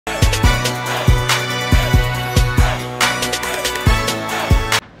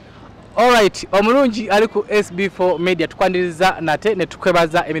Alright, omulungi ali ku SB4 media tukwaniriza nate ne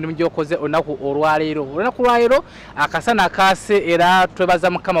tukwebaza emirimu gyokoze onaku olwaleero. Olunaku lwaleero akasana kase era twebaza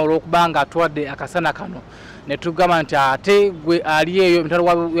mukama olwokubanga atwadde akasana kano. Ne tugamba nti ate gwe ali eyo mtalo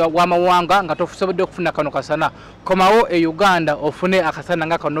wa mawanga nga tofusobodde okufuna kano kasana. Komawo e Uganda ofune akasana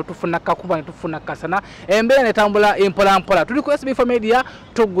nga kano tufuna kakuba ne tufuna kasana. Embeera ne tambula empola mpola. Tuli ku SB4 media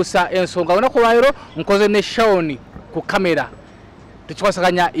tugusa ensonga. Olunaku lwaleero nkoze ne Shaoni ku kamera.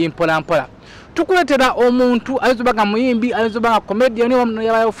 Tukikwasaganya impola mpola. Tukuletera omuntu ayozobaga muyimbi ayozobaga comedian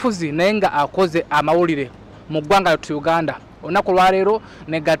y'abafuzi naye nga akoze amawulire mu ggwanga ly'u Uganda. Olunaku lwaleero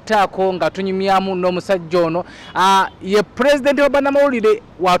ne gattaako nga tunyumyamu n'omusajja ono ye president wa bannamawulire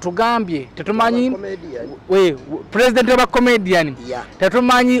watugambye tetumanyi president wa comedian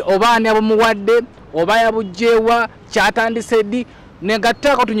tetumanyi oba ani abumuwadde oba yabujjeewa kyatandise ddi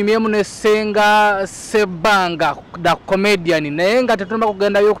Negattako tunyumyemu ne Senga Sebanga da comedian naye nga tetulema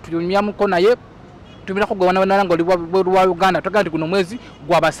kugendayo kutunyumyamuko naye tumira kugwana ngo lwa Uganda tugandi kuno mwezi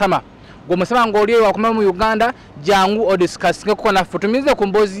gwa basama gomusaba ngoli wakoma mu Uganda jangu o discuss ngeko na futumize ku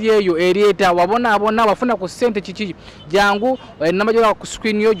mbozi yeyo erieta wabona wafuna ku sente chichi jangu namajola ku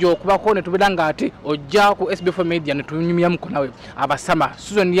screen yo jo kubako ne tubidanga ati ojja ku SB4 media ne tunyumyamuko nawe abasama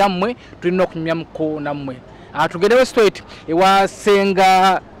season yammwe tulina okunyumyamuko namwe atugedewe straight ewa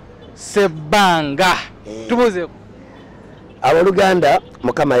Senga Sebanga tubuze abaluganda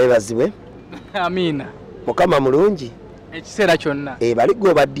mukama yebazibwe amina mukama mulungi ekiseera kyonna bali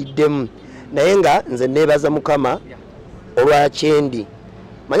go badiddemu naye nga nze nebaza mukama olwa kyendi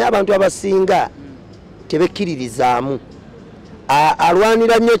manya abantu abasinga tebekkiririzaamu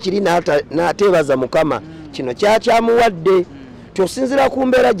alwanira nnyo kiri n'ateebaza mukama kino kyakyamuwadde tosinzira ku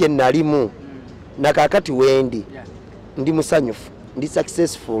mbeera gye nalimu nakakati wendi ndi musanyufu ndi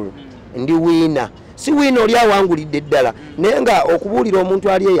successful ndi winner si winner oli awangulidde ddala naye nga okubuulira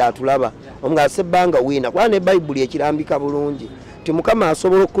omuntu ali eyatulaba omnga Sebanga winner kwa ne Bible ekirambika bulungi ti mukama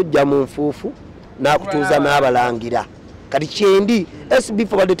asobola okujja mu nfuufu n'akutuuza n'abalangira kati kyendi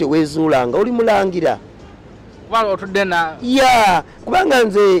SB4 badde teweezuulanga oli mulangira kubanga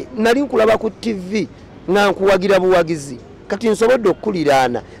nze nali nkulaba ku TV nga nkuwagira buwagizi kati nsobodde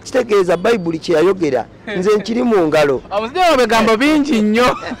okukuliraana kitegeeza Bible kye yayogera nze nkiri mu ngalo omusajja wabegamba bingi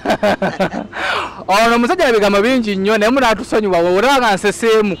nnyo ono omusajja wabegamba bingi nnyo naye munatusonyiwa olaba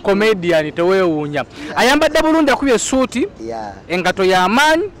nseseemu comedian teweewuunya ayambadde bulungi akubye essuuti engato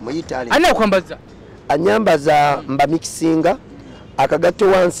y'amaanyi ani akwambaza anyambaza mba mikisinga akagatto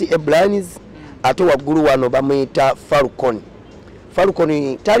wansi ebranis ate waggulu wano bamuyita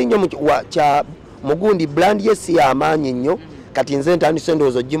Falcon tali nnyo kya mugundi brand yesi y'amaanyi nnyo kati nze ntandise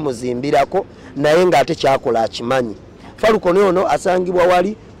ndowooza gimuzimbirako naye ng'ate kyakola akimanyi Falcon ono asangibwa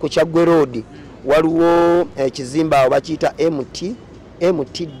wali ku Kyaggwe Road waliwo ekizimba awo bakiyita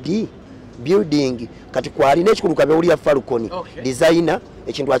MTD building kati kwali n'ekikuluka bewulira Falcon designer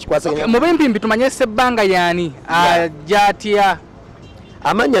ekintu akikwasaganya mu bimpimbi tumanye Sebanga yaani ajatya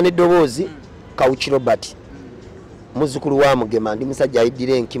amanya n'eddoboozi Kawuki Robert muzzukulu wa Mugema ndi musajja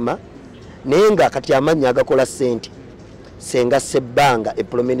ayiddira enkima naye nga kati amanya agakola sente Senga Sebanga a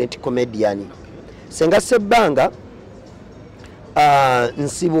prominent comedian Senga Sebanga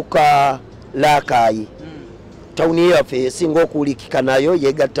nsibuka Lakayi tawuni yaffe singa okuwulikika nayo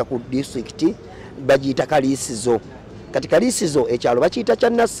yegatta ku district bagiyita Kalisizo kati Kalisizo ekyalo bakiyita kya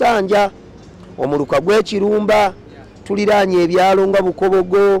Nassanja omuluka gw'ekirumba tuliraanye ebyalo nga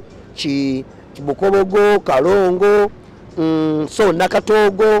Bukobogo Bukobogo Kalongo so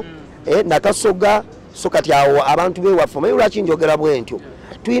Nakatogo Nakasoga so kati awo abantu bewaffe mayi lwaki njogera bwentyo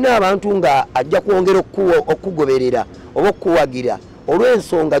tulina abantu nga ajja kwongera okugoberera oba okuwagira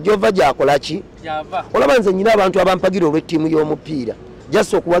olw'ensonga gyova gyakolaki olaba nze nyina abantu abampagira olw'ettiimu y'omupiira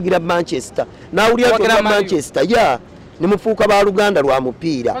jasa okuwagira Manchester nawulira kyoga Manchester ne mufuuka ba Luganda lwa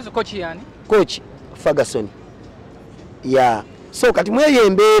mupiira coach Ferguson so kati mweyo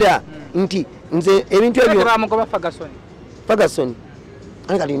embeera nti nze ebintu ebyo Ferguson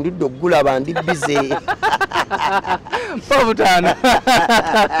angali ndudde okugulaba ndi bize pavutana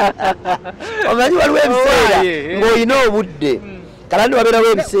omanyi waliwo ebiseera ng'olina obudde kala ndi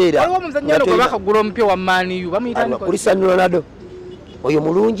wabeerawo ebiseera Cristiano Ronaldo oyo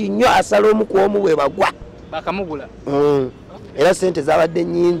mulungi nnyo asala omu ku omu bwe bagwa bakamugula era sente zabadde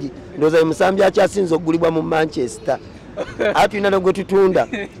nnyingi ndowooza ye musambi akyasinza okugulibwa mu Manchester ate tulina nogwe tutunda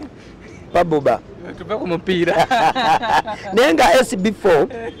paboba tuve ku mupiira naye nga SB4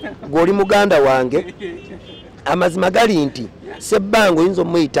 gw'oli muganda wange amazima gali nti Sebanga oyinza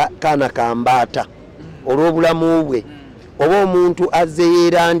omuyita kaana kambaata olw'obulamu bwe oba omuntu azze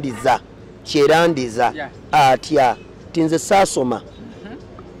kyerandiza atya tinze saasoma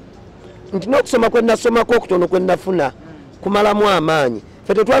nti n'okusoma kwe nasomako okutono kwe nafuna kumalamu amaanyi.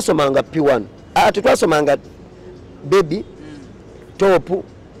 Ffe tetwasomanga P1 tetwasomanga baby top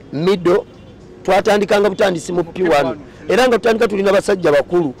middle, twatandikanga butandisi mu P1 era nga tutandika tulina basajja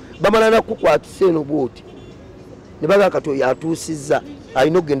bakulu bamala nakukwatisa eno bwoti ne baga kato yatuusizza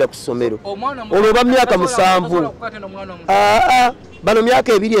alina okugenda ku ssomero olwo ba myaka 7 bano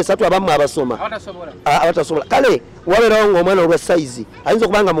myaka 2-3 abamu abasoma abatasobola kale wabeerawo ng'omwana olwa saizi ayinza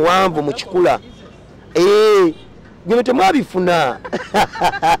okubanga muwanvu mu kikula bino temwabifuna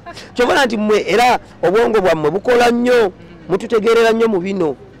kyobona nti mmwe era obwongo bwammwe bukola nnyo mututegeerera nnyo mu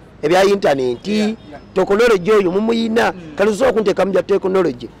bino ebya intaneti tekinologi oyo mumuyina kalizo okunteeka mu bya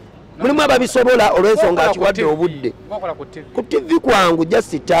tekinologi mulimu ababisobola olw'ensonga akiwadde obudde ku TV kwangu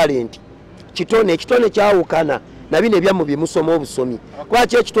just talent ekitone kyawukana na bino ebyammu byemusoma obusomi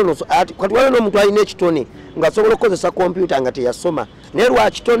lwaki ekitone kati waliwo n'omuntu alina ekitone ng'asobola okukozesa kompyuta nga teyasoma naye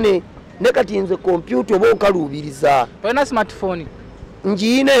lwa kitone ne kati nze kompyuta oba onkaluubiriza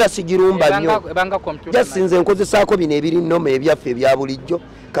ngiina era sigirumba nnyo just nze nkozesaako bino ebiri nnoma ebyaffe ebya bulijjo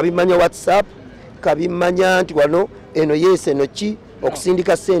kabimanya WhatsApp kabimanya nti wano eno yes eno ki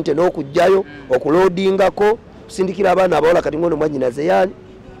okusindika sente n'okujjayo okuloadingako kusindikira abaana abawala kati ngono mwanyinaze yani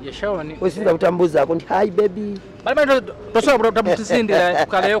yeshawani osinda butambuzaako nti hi baby tosobola kutusindira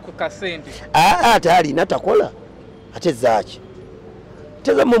kukalayo ku kasente tali natakola ate zaaki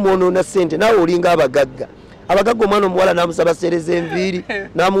teza mumwonoona sente nawe olinga abagagga omwana omuwala namusaba sereza enviiri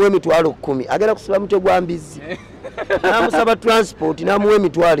namuwa emitwalo 10 agenda kusiba mutwe gwa mbizzi namusaba transport namuwa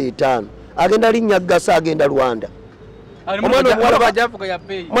emitwalo 5 agenda linnya gasa agenda Rwanda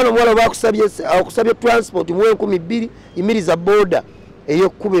omwana omuwala okusabye transport muwe 12 imiriza boda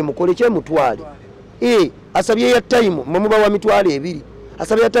ey'ekkuba emukole kyemutwale asabye ya time mwemuba wa mitwalo 2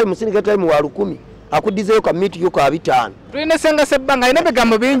 asabye ya time sindika time wa 10 akuddizeyo ka miti yo ka 5 tulina Senga Sebanga ine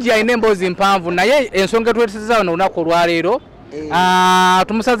bigambo bingi ayine emboozi mpanvu naye ensonga twetezezawo olunaku olwaleero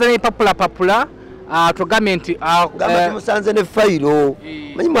tumusanze ne papula tugambye nti tumusanze ne fayiro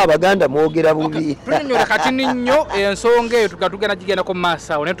manyimu abaganda mwogera bubi tunyonyola kati nnyo ensonga eyo tugatugenda gigendako mu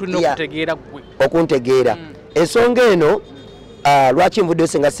maaso awo naye tulina okutegeera gwe okuntegeera ensonga eno lwaki nvuddeyo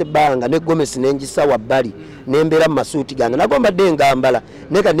Senga Sebanga ne Gomesi n'engisa wabbali nembeera mu masuuti gange nagwo mbadde ngambala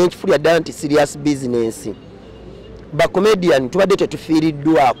naye kati nenkifulya ddala nti serious business bacomedian tubadde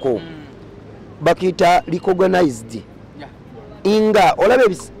tetufiiriddwako bakiyita recognized nga olaba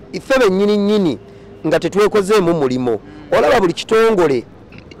ife bennyini nga tetwekozeemu mulimo olaba buli kitongole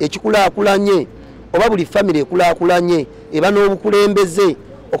ekikulaakulanye oba buli famire ekulaakulanye eba n'obukulembeze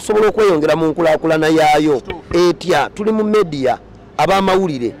okusobola okweyongera mu nkulaakulana yaayo etya tuli mu media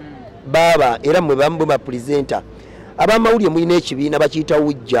ab'amawulire baba era mwe bamu bapresenta ab'amawulire mulina ekibiina bakiyita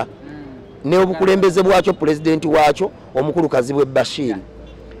wujja ne obukulembeze bwakyo pulezidenti waakyo omukulukazi bwe Bashir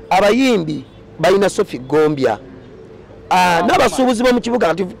abayimbi balina Sophie Gombya n'abasuubuzi b'omu kibuga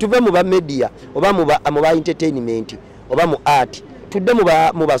kati tuve mu ba media oba mu ba entertainment oba mu art tudde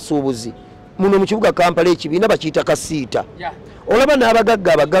mu basuubuzi muno mu kibuga Kampala ekibiina bakiyita kasiita olaba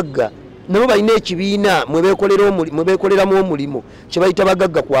n'abagagga nabo balina ekibiina mwe beekoleramu omulimo kye bayita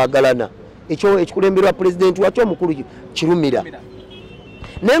bagagga kwagalana ekyo ekikulemberwa pulezidenti wakyo omukulu kirumira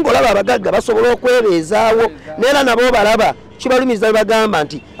naye ng'olaba abagagga basobola okwebeezaawo neera nabo balaba kibalumiza bagamba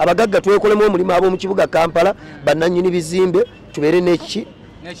nti abagagga twekolemu omulimu ab'omu kibuga Kampala bannannyini bizimbe tubeere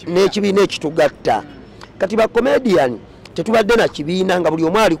n'ekibiina ekitugatta kati bacomedian tetubadde na kibiina nga buli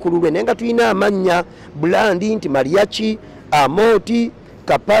omu ali ku lulwe naye nga tulina amannya bulandi nti Mariachi Amooti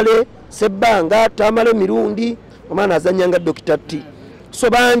Kaparere Sebanga Tamale mirundi omwana azannya nga Dr. T so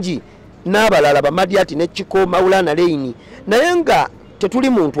bangi n'abalala bamadiati ne Chiko Maulana Leini naye nga tetuli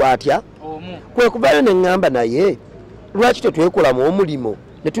muntu atya kwe kuvayo ne ngamba naye lwaki tetwekolamu omulimo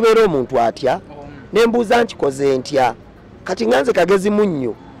ne tubeera omuntu atya ne mbuuza nkikoze ntya kati nganze kagezi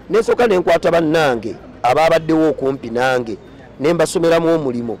munnyo nesooka ne nkwata bannange abaabaddewo okumpi nange ne mbasomeramu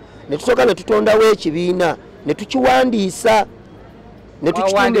omulimo ne tusooka ne tutondawo ekibiina ne tukiwandiisa ne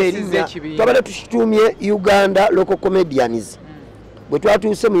tukituuma erinnya twabadde tukituumye Uganda Local Comedians bwe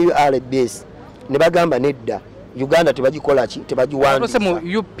twatuuse mu URBS ne bagamba nedda Uganda tebagikola ki tebagiwandiisa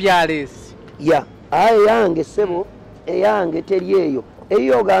yange sebo eyange teri eyo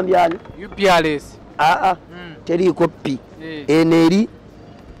eyo ogambye ani UPRS teriiko pi eno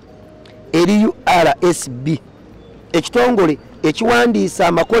eri URSB ekitongole ekiwandiisa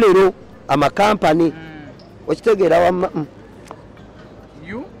amakolero amakampani okitegeera wamma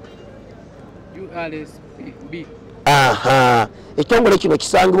URSB ekitongole kino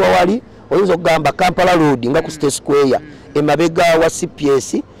kisangibwa wali oyinza okugamba Kampala Road nga ku State Square emabega wa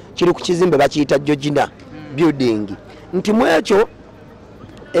CPS kiri ku kizimbe bakiyita Georgina building nti mwekyo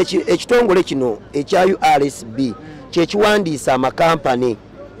ekitongole kino ekya URSB kyekiwandiisa amakampani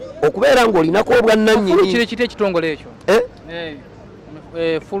okubeera ng'olinako obwannannyini kiti ekitongole ekyo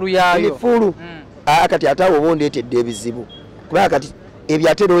fulu yayo emifulu kati ate awo oba ondeetedde ebizibu kubanga kati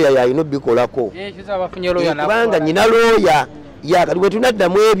ebyo ate looya yalina obikolako kubanga nyina looya kati bwe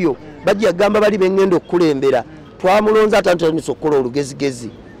tunaddamu ebyo bajja gamba bali bengenda okukulembera twamulonza atandisa okukola olugezigezi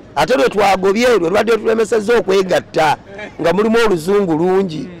ate lwe twagobye lwe lwadde tulemesezza okwegatta nga mulimu oluzungu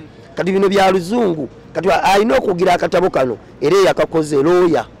lungi kati bino bya luzungu kati alina okugira akatabo kano era eyakakoze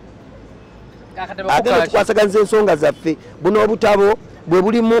looya agenda tukwasaganiza ensonga zaffe buno obutabo bwe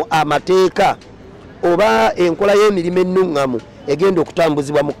bulimu amateeka oba enkola y'emirimu ennuŋŋamu egenda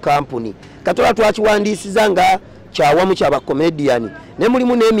okutambuzibwa mu kampuni katola twakiwandiisiza nga kyawamu ky'abakomediyani ne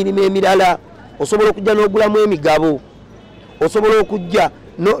mulimu n'emirimu emirala osobola okujja n'ogulamu emigabo osobola okujja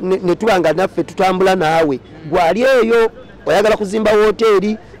ne tuba nga naffe tutambula naawe gwali eyo oyagala kuzimba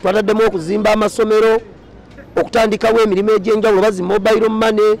woteeri twataddemu okuzimba amasomero okutandikawo emirimu egy'enjawulo bazi mobile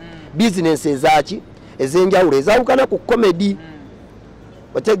money bizinensi ezaki ez'enjawulo ezawukana ku komedi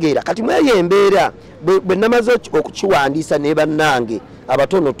otegeera kati mweyo embeera bwe namaze okukiwandiisa ne bannange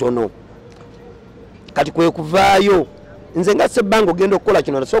abatonotono kati kwe kuvaayo nze nga Sebanga ogenda okukola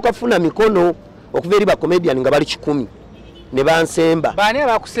kino nasooka funa mikono okuva eri bakomedian nga bali 10 ne bansemba baani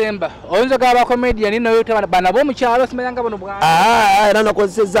abakusemba oyinza gaba bakomedian nayo bana b'omukyalo simanyanga bano bwana era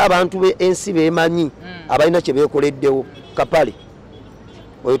nakozesezza abantu b'ensi beemanyi abalina kye beekoleddewo Kapale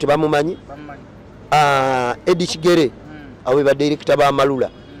oyo tebamumanyi Edi Kigere awe ba director ba Malula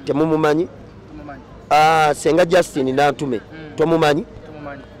temumumanyi Senga Justin Nantume tomumanyi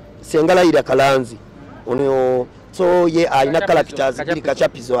Senga Laira Kalanzi ono so ye alina characters ziri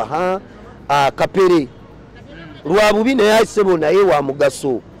kachapizo Kapere lwabubi naye ayisebo naye wa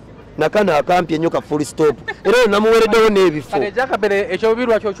mugaso nakana akampye nyoka full stop era namuwereddewo n'ebifo Kapere ekyo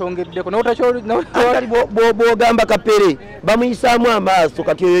birwa kyo kyongeddeko bwogamba Kapere bamuyisaamu amaaso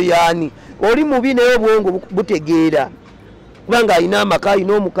kati oyo yaani oli mubi naye obwongo butegeera kubanga alina amaka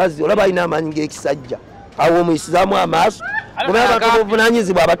alina omukazi olaba alina amaanyi ng'ekisajja awo omuyisizaamu amaaso kubanga abantu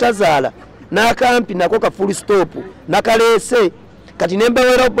buvunanyizibwa abatazaala n'akampi nako ka full stop nakaleese kati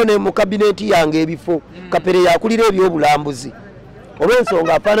nembewera obone mu kabineti yange ebifo Kapere yakulira ebyobulambuzi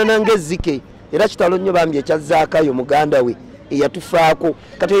olw'ensonga afaanana ng'ezzike era kitalo nnyo bambi ekyazaakayo muganda we eyatufaako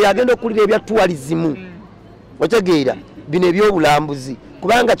kati oyo agenda okulira ebya tourism otegeera bino ebyobulambuzi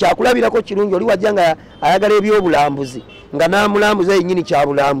kubanga kyakulabirako kirungi oli wajja nga ayagala ebyobulambuzi nga n'amulambuza yennyini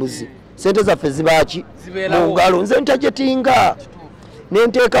kyabulambuzi sente zaffe zibaki mu ngalo nze ntajetinga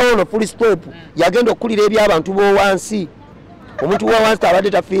nenteekawo ono full stop yagenda okulira eby'abantu b'owansi omuntu wa wansi abadde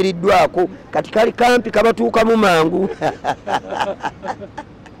tafiiriddwako kati kali kampi kabatuukamu mangu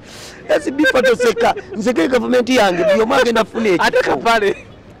SB4 toseka nzeke gavumenti yange byomu agenda funa ekifo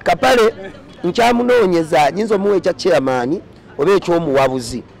Kapale nkyamunoonyeza nyinza omuwa ekya chairman oba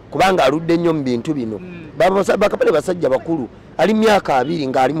ekyomuwabuzi kubanga aludde nnyo mu bintu bino Kapale basajja bakulu ali myaka 2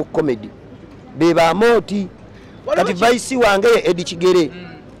 ng'ali mu comedy beba Amooti kati vice wange Edi Kigere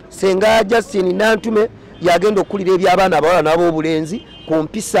Senga Justin Nantume yagenda okulira eby'abaana abawala n'ab'obulenzi ku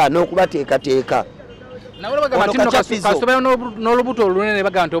mpisa n'okubateekateeka n'olubuto olunene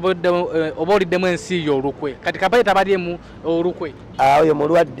baga nti oba oliddemu ensi yo olukwe kati Kapale tabalyemu olukwe oyo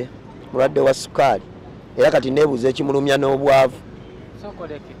mulwadde wa sukaali era kati neebuuza ekimulumya n'obwavu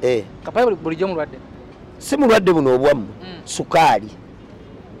Kapale bulijjo mulwadde si mulwadde buno obwammu sukaali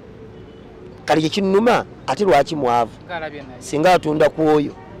kali kyekinnuma ate lwaki mwavu singa atunda ku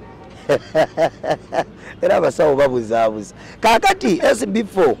oyo era abasawo babuzaabuza kaakati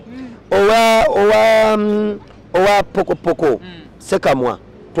SB4 owa pokopoko sekamwa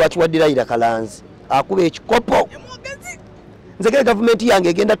twakiwaddiraira Kalanzi akuba ekikopo nzekere gavumenti yange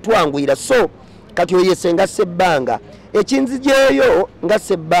egenda twangwira so kati oyo Senga Sebanga ekinzijeeyo nga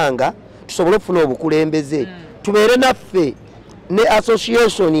Sebanga tusobole okufuna obukulembeze tubeere naffe ne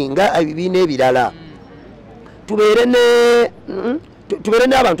association nga ebibiina ebirala tubeere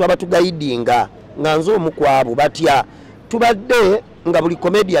n'abantu abatugayidinga nga nze omu kwabo batya tubadde nga buli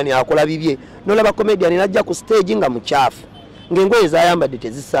comedian akola bibye nolaba comedian najja ku stage nga mukyafu ng'engoye zayambadde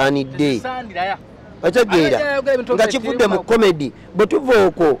tezisaanidde otegeera nga kivudde mu comedy bwe tuva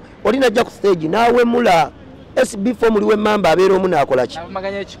okwo oli najja ku stage n'awemula SB4 muliwe mamba abeera omu n'akola ki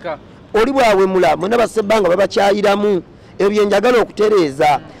oli bwawemula mwena basebanga babakyayiramu ebyo byenjagala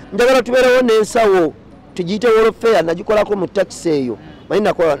okutereeza njagala tubeerewo n'ensawo tugiyite wolofeya nagikolako mu taxi eyo manyi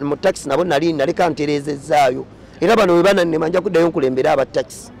nakola mu taxi nabo naleka ntereezezaayo era bano we banannema nja kuddayo nkulembera aba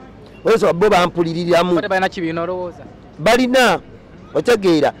taxi weso bo bampuliriramu balina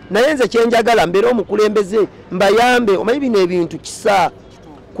otegeera naye nze kyenjagala mbeera omukulembeze mbayambe omanyi bino ebintu kisa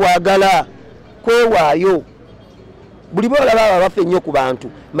kwagala kwewaayo buli boolaba aba bafe nnyo ku bantu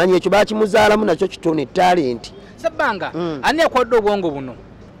manya ekyo bakimuzaalamu nakyo kitone talenti. Sebanga ani akwadde obwongo buno?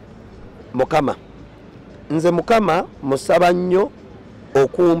 Mukama. Nze Mukama musaba nnyo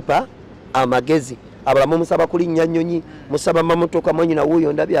okumpa amagezi. Abalamu musaba kulinnya nnyonyi, musaba mamotoka mwenyina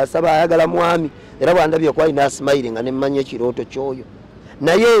wuuyo ndabye asaba ayagala mwami era bwandabye kwali n'asimayire nga ne mmanya ekirooto ky'oyo.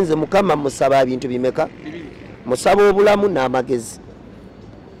 Naye nze Mukama musaba ebintu bimeka? Musaba obulamu n'amagezi.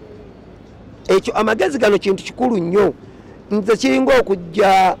 Ekyo amagezi gano kintu kikulu nnyo. Nze kiringa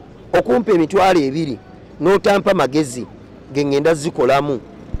okujja okumpa emitwalo 2 n'otampa magezi ge ngenda zikolamu.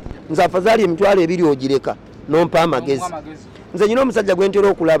 Nze afadhali emitwalo 2 ogireka nompa amagezi. Nze nyina omusajja gwe ntera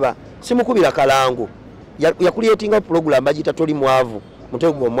okulaba simukubira kalango yakuliyetinga program bagita toli mwavu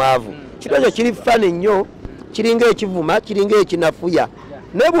mutego mwavu kitajo kiri fane nnyo kiringa ekivuma kiringa ekinafuya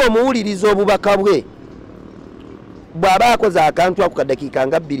nebwo omuwuliriza obubaka bwe bwaba akoze akantu ako kadakika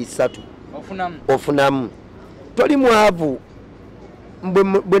nga 2-3 ofunamu toli mwavu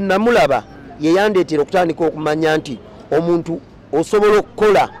bwe namulaba yeyandeetera okutandika okumanya nti omuntu osobola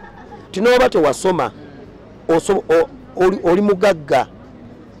okukola tinoba tewasoma oli mugagga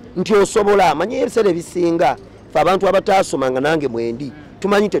nti osobola amanye ebiseera ebisinga fe abantu abataasoma nga nange mwendi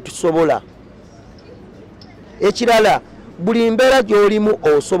tumanyi tetusobola. Ekirala buli mbeera gy'olimu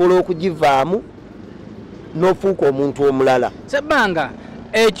osobola okugivaamu n'ofuuka omuntu omulala. Sebanga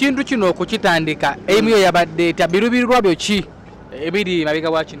ekintu kino okukitandika emiyo yabadde eta birubirirwa byo ki ebiri mabega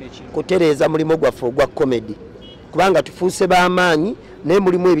wa kino ekiri? Kutereeza mulimo gwaffe ogwa comedy kubanga tufuuse b'amaanyi naye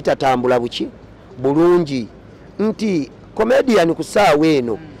mulimu ebitatambula buki bulungi nti comedian ku ssaawa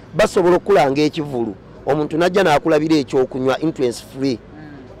eno basobola okulanga ekivulu omuntu najja n'akulabira ekyokunywa influence free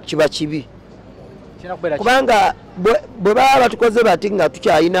kiba kibi kubanga bwe baba batukoze bati nga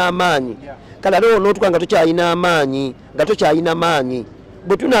tukyayina amaanyi kale ate onootuka nga tukyayina amaanyi nga tokyayina maanyi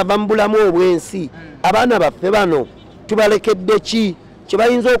bwe tunaava mu bulamu obwensi abaana baffe bano tubalekedde ki kye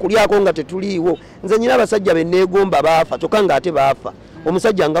bayinza okulyako nga tetuliiwo. Nze nyina abasajja be neegomba baafa kyokka nga ate baafa.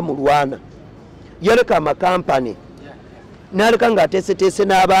 Omusajja nga Mulwana yaleka amakampani n'aleka ng'ateeseteese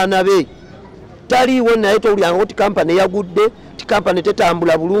n'abaana be taliiwo naye towulyanga ti kampani yagudde ti kampani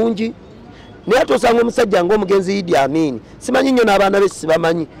tetambula bulungi naye tosanga omusajja ng'omugenzi Idi Amin simanyi nnyo n'abaana be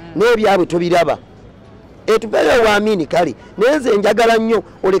sibamanyi naye ebyabwe tobiraba etubeerewo Amin kale naye nze njagala nnyo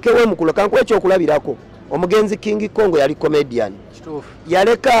olekewo omukulo kankuwa ekyokulabirako omugenzi King Kongo yali comedian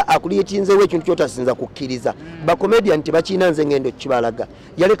yaleka akuliyetinzeewo ekintu kyotasinza kukkiriza bacomedian tebakiina nze ngendo kibalaga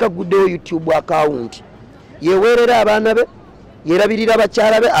yaleka guddeyo YouTube account yeweerera abaana be yerabirira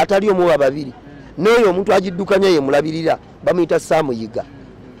bakyala be atali omu babiri n'oyo omuntu agiddukanya ye mulabirira bamuyita Samuyiga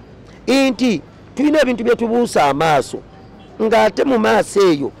inti tulina ebintu bye tubuusa amaaso ng'ate mu maaso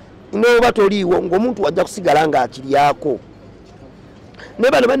eyo n'oba toliiwo ng'omuntu wajja kusigala ng'akiryako ne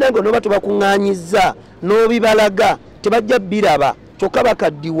bano bannange n'oba tubakuŋŋaanyizza n'obibalaga tebajja biraba kyokka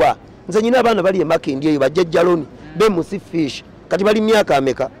bakaddiwa. Nze nyina abaana bali emakendi eyo bajjajjaloni bemusi fish kati bali myaka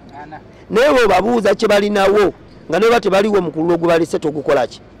ameka naye obabuuza kye balinawo nga ne bate baliwo mukulu ogubalise togukola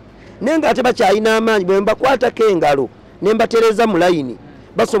ki naye ng'ate bakyayina amaanyi bwe mbakwatako engalo ne mbatereza mu layini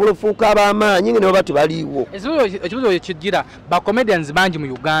basobola ofuuka ab'amaanyi nga ne bate baliwo. Ekibuzo kigira bacomedians bangi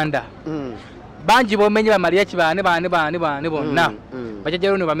mu Uganda bangi bomenye bamariachi bane bonna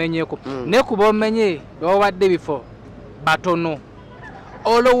bajjajjaloni bamenyeko naye ku bomenye bawadde bifo batono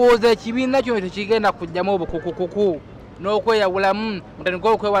olowooza ekibiina kino tekigenda kujjamu obukukukuku n'okweyawulamu mutandika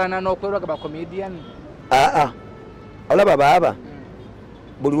okwewalana n'okwerwaga bacomedian? Olaba baaba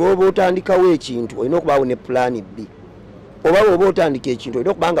buli lwoba otandikawo ekintu olina okubaawo ne plan B oba woba otandika ekintu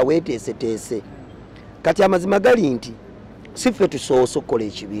olina okuba nga weeteeseteese. Kati amazima gali nti si ffe tusoose okukola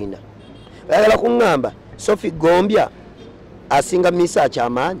ekibiina. Oyagala kuŋŋamba Sophie Gombya asinga Misaaki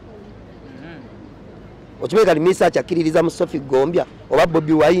amaanyi? Okimanyi kali Misaaki akkiririza mu Sophie Gombya oba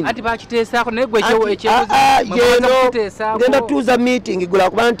Bobi Wine? Ati bakiteesaako naye gwe ngenda tuuza meeting gula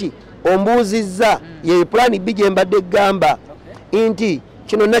kuba nti ombuuzizza ye plan B gye mbadde eggamba nti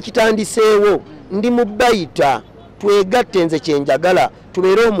kino nakitandiseewo ndi mu bayita twegatte nze kye njagala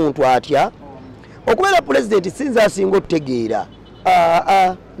tubeere omuntu atya okubeera president sinza asinga okutegeera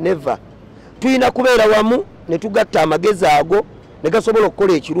never tuyina kubeera wamu ne tugatta amagezi ago ne gasobola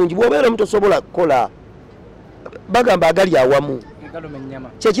okukola ekirungi bw'obeera omu tosobola kukola bagamba agali awamu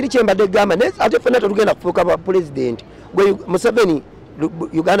kyekiri kyembadde egamba naye ate ffenna tetugenda kufuuka ba president gwe Museveni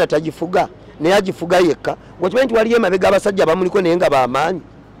Uganda tagifuga naye agifuga yekka gwekimanyi nti waliyo emabega abasajja bamuliko naye nga b'amaanyi.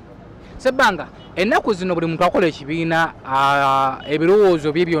 Sebanga ennaku zino buli muntu akola ekibiina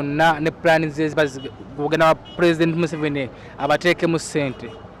ebirowoozo bye byonna ne pulaani ze ziba kugenda wa President Museveni abateekemu ssente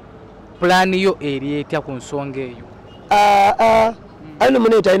pulaani yo eri etya ku nsonga eyo? alina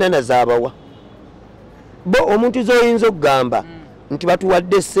munene talina nazaabawa bo omuntu zoyinza okugamba nti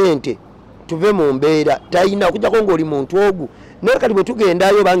batuwadde ssente tuve mu mbeera talina okujjako ng'oli muntu ogu naye kati bwe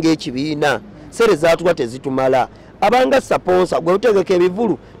tugendayo banga ekibiina sere zaatuwa tezitumala abanga saponsa gwe otegeka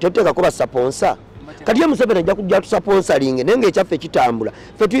ebivulu tetutekako basaponsa kati ye Museveni ajja kujja tusaponsalinge naye ng'ekyaffe kitambula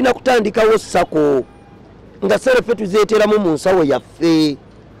ffe tulina kutandikawo sako nga sere ffe tuzeeteramu mu nsawo yaffe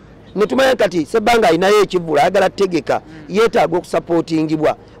ne tumanya kati Sebanga alinayo ekivulu ayagala tegeka yeetaaga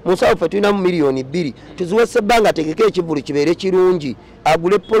okusapootingibwa mu nsawo ffe tulinamu miliyoni 2 tuziwe Sebanga ategeke ekivulu kibeere kirungi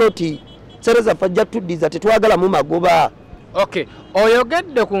agule poloti sere zaffe ajja tuddiza tetwagalamu magoba. Okay,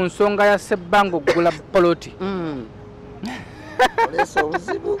 oyogedde ku nsonga ya Sebanga okugula poloti. Oleso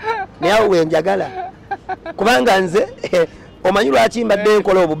obuzibu naye awo wenjagala kubanga nze omanyi lwaki mbadde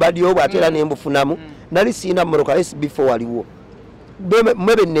nkola obubadi obwo ate era ne mbufunamu nali siina mmoroka SB4 waliwo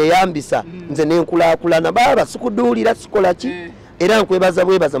mwebe neeyambisa nze nenkulaakulana baba sikuduulira sikola ki era nkwebaza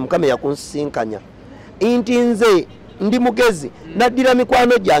bwebaza Mukama yakunsinkanya nti nze ndi mugezi naddira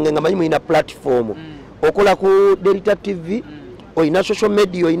mikwano gyange nga manyi mulina platform okola ku Delta TV oyina social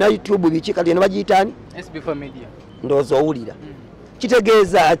media oyina YouTube biki kati ne bagiyitaani SB4 MEDIA ndowooza owulira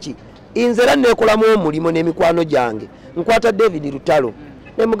kitegeeza ki nze era neekolamu omulimu n'emikwano gyange nkwata David Lutalo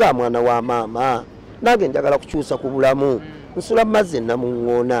ne mugamba mwana wa maama nange njagala kukyusa ku bulamu nsula mazzi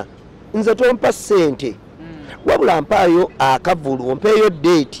namuŋŋoona nze tompa ssente wabula mpaayo akavulu ompeeyo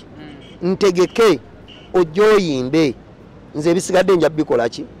date ntegeke ojja oyimbe nze ebisigadde nja bikola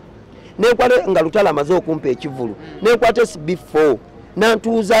ki nenkwata nga Lutalo amaze okumpa ekivulu nenkwata SB4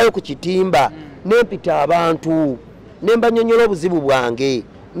 nantuuzaayo ku kitimba nempita abantu nembanyonyola obuzibu bwange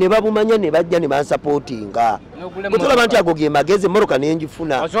ne babumanya ne bajja ne bansapootinga kutulaba nti ago ge magezi mmoroka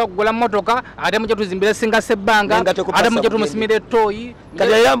nenjifuna osobola kugula mmotoka ate mujja tuzimbire Senga Sebanga ate mujja tumusimire ettooyi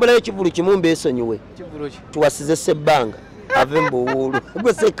kati ayambulayo ekivulu kimu mbeesonyiwe tuwasize Sebanga ave mbuwuulu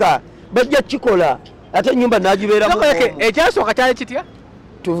gweseka bajja kikola ate ennyumba nagibeeramu ekyasooka kyali kitya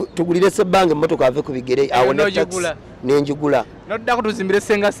tugulire Sebanga emmotoka ave ku bigere awo nenjigula noddako tuzimbire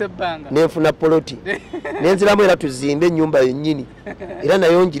Senga Sebanga nenfuna poloti nenziramu era tuzimbe ennyumba yennyini era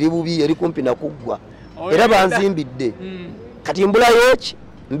nayo njiri bubi eri kumpi nakuggwa era banzimbidde kati mbulayo ki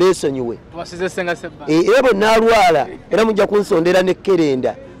mbeesonyiwe tuwasize Senga Sebanga era bwe naalwala era mujja kunsondera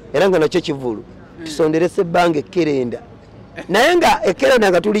n'ekkerenda era nga nakyo kivulu tusondere Sebanga ekkerenda naye nga ekkerenda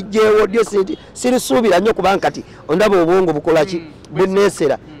nga tulijjeewo ddyo sirisuubira nnyo kubanga kati ondaba obwongo bukola ki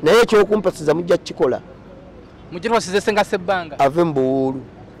bunneesera naye ekyokumpasiza mujja kukikola mujja tuwasize Senga Sebanga ave mbuwuulu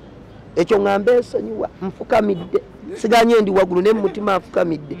ekyo ŋŋamba ensonyiwa nfukamidde siganye ndi waggulu ne mumutima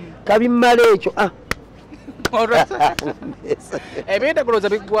nfukamidde kabimmala ekyo ebyetagoloza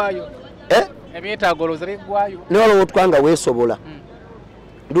biggwayo ebyetagoloza biggwayo newalawo otwanga weesobola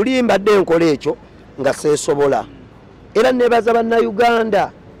luli mbadde nkola ekyo nga seesobola era nebaza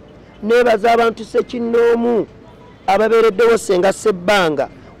bannayuganda nebaza abantu sekinnoomu ababeereddewo Senga Sebanga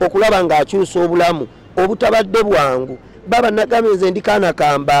okulaba ng'akyusa obulamu obutabadde bwangu baba nagambe nze ndi kaana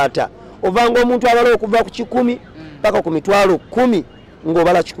kambaata ovanga omuntu abala okuva ku 10 paka ku 10,000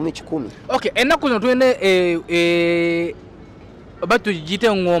 ng'obala 10. Okay, ennaku zino tulina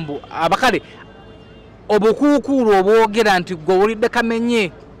batugiyite ngombo abakale obukuukuulu obwogera nti gwe owulidde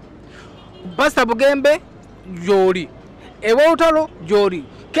kamenye Pastor Bugembe gy'oli ewolutalo gy'oli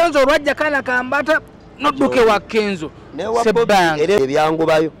Kenzo olwajja kaana kambata nodduke wa Kenzo Sebanga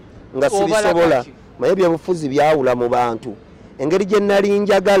ebyangobayo nga sibisobola maye byabufuzi byawula mu bantu engeri gye nali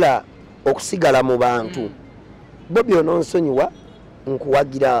njagala okusigala mu bantu Bobi ononsonyiwa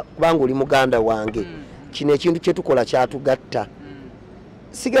nkuwagira kubanga oli muganda wange kino ekintu kye tukola kyatugatta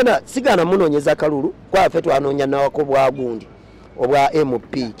sigana munoonyeza kalulu kwaffe twanoonya nawako bwagundi obwa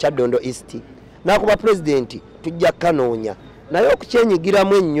MP Kyaddondo East nakuba president tujja kanoonya naye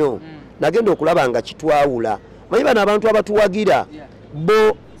okukyenyigiramu ennyo nagenda okulaba nga kitwawula manyi bano abantu abatuwagira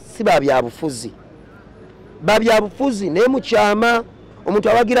bo si babyabufuzi babyabufuzi naye mukyama omuntu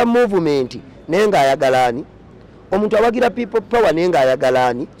awagira movement naye ng'ayagalaani omuntu awagira people power naye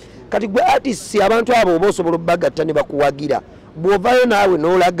ng'ayagalaani kati gwe artists abantu abo oba osobola obbagatta ne bakuwagira bw'ovaayo naawe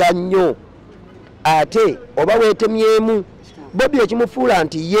n'olaga nnyo ate oba weetemyemu Bobi ekimufuula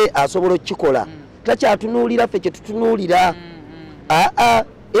nti ye asobola okukikola takyatunuulira ffe kye tutunuulira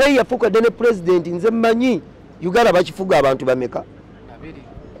era yafuukadde ne president nze mmanyi Uganda bakifuga abantu bameka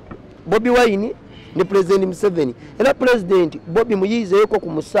Bobi Wine ne president Museveni era president Bobi muyizeeko ku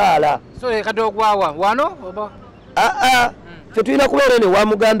musaala so kati ogwawa wano oba ffe tulina kubeera ne wa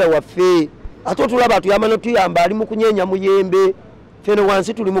muganda waffe ate otulaba atuyamba notuyamba ali mu kunyeenya muyembe fene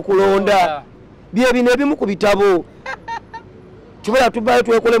wansi tuli mu kulonda byebino ebimu ku bitabo tubeera tuvaayo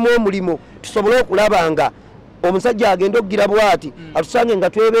twekolemu omulimu tusobole okulaba nga omusajja agenda okugira bwati atusange nga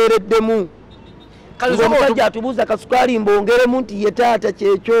twebeereddemu omusajja atubuuza kasukali mbongeremu nti ye taata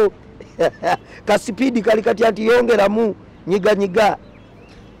kyekyo kasipiidi kali kati anti yongeramu nyiganyiga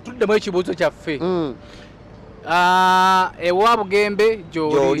tuddemu ekibuuzo kyaffe ewa Bugembe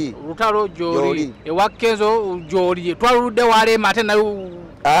gy'oli Lutalo gy'oli ewa Kenzo gy'oli twaludde waleema ate nayo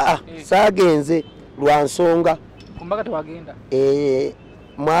saagenze lwa nsonga kumbaga tewagenda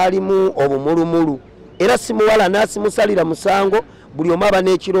mwalimu obumulumulu era simuwala nasimusalira musango buli omu aba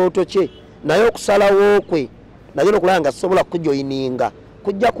n'ekirooto kye naye okusalawo kwe naye okulaba nga sisobola kujoyininga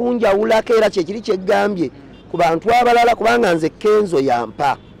kujja kunjawulako era kyekiri kyeggambye ku bantu abalala kubanga nze Kenzo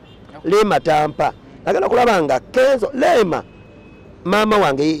yampa Leema tampa nagenda kulaba nga Kenzo Leema maama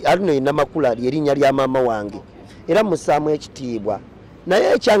wange alino yina makula lyerinnya lya maama wange era musaamu ekitiibwa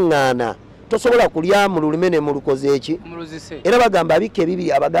naye ekyaŋŋaana tosobola kulya mu lulime ne mu lukoze eki era bagamba abike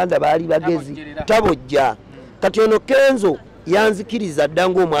bibiri Abaganda baali bagezi tabojja kati ono Kenzo yanzikiriza dda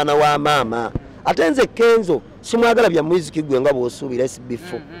ng'omwana wa maama ate nze Kenzo simwagala bya muziki gwe nga bw'osuubira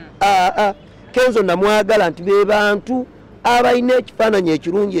SB4 Kenzo namwagala nti be bantu abalina ekifaananyi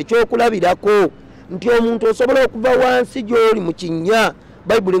ekirungi ekyokulabirako nti omuntu osobola okuva wansi gy'oli mu kinnya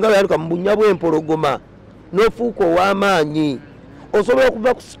bayibuli nga bwe yaluka mu bunnya bw'empologoma n'ofuuka ow'amaanyi osobola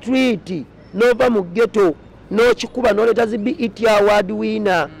okuva ku street n'ova mu ghetto n'okikuba n'oleeta zi BET award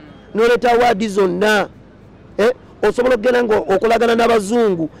winner n'oleeta award zonna osobola okugenda nga okolagana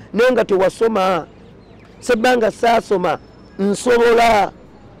n'abazungu naye nga tewasoma Sebanga saasoma nsobola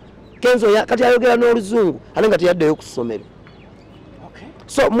Kenzo kati ayogera n'oluzungu ate nga teyaddeyo ku ssomero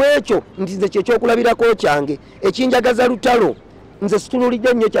so mwekyo nti nze kyekyokulabirako kyange ekinjagaza Lutalo nze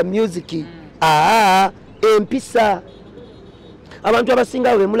situnulidde nnyo kya music empisa abantu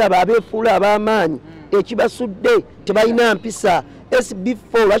abasinga bwe mulaba abeefuula ab'amaanyi ekibasudde tebalina mpisa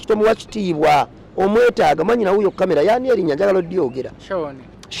SB4 lwaki tomuwa kitiibwa omwetaaga mwanyina wuyo kamera yani erinnya njagala odyogera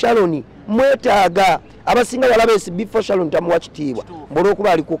Shaloni mwetaaga abasinga balaba SB4 Shaloni tamuwa kitiibwa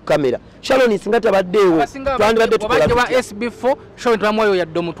olw'okuba ali ku kamera Shaloni singa tabaddeewo twandibadde tukola SB4 Shaloni twamuwayo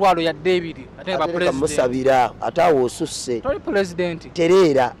yadde omutwalo yadde ebiri ate ba president musabira ate awo osusse toli president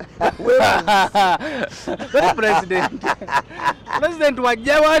tereera president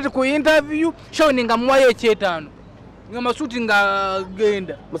wajja wati ku interview Shaloni nga muwayo ekyetaano nga masuti nga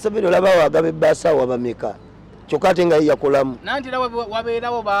genda Museveni olaba wagaba ebbasa wabameka kyokka ate nga yakolamu nanti era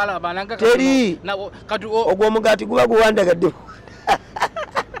wabeerawo baala bananga teri ogwo omugaati guba guwandagadde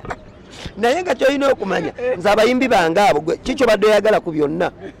naye nga kyolina okumanya nze abayimbi bange abo kikyo badde oyagala ku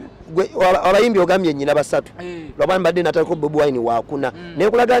byonna abayimbi ogambye nnyina basatu lwaba mbadde nataliko Bobi Wine wakuna naye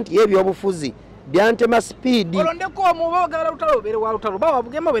kulaga nti ebyobufuzi byantema sipiidi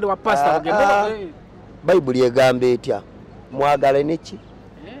bayibuli egamba etya mwagala neki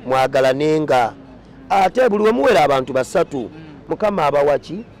mwagala nenga ate buli wemuwera abantu basatu Mukama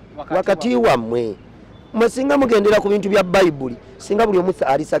abawaki wakati wammwe mwe singa mugendera ku bintu bya bayibuli singa buli omu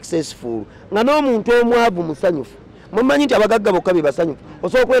ali successful nga n'omuntu omwavu musanyufu mumanyi nti abagagga bokka be basanyufu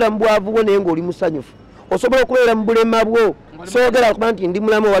osobola okubeera mu bwavu bwo naye ng'oli musanyufu osobola okubeera mu bulema bwo soogera kuba nti ndi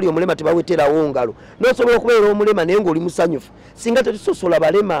mulamu wali omulema tebaweterawo ngalo n'osobola okubeera omulema naye ng'oli musanyufu singa tetusosola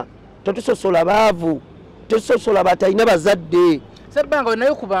balema tetusosola baavu tetusosola batalina bazadde Sebanga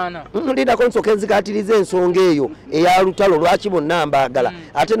nayo kubaana ndindako nsooka enzikaatiriza ensonga eyo eya Lutalo lwaki bonna mbaagala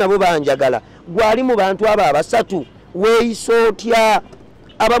ate nabo banjagala gwali mu bantu abo abasatu weeyisa otya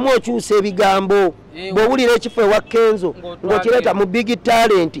abamu okyusa ebigambo bw'owulira ekifo ewa Kenzo ng'okireeta mu big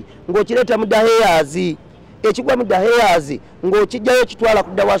talent ng'okireeta mu daheyazi ekigwa mu daheyazi ng'okijjayo kitwala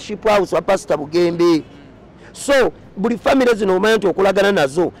kudda wa ship house wa Pastor Bugembe so buli famire zino omanya nti okulagana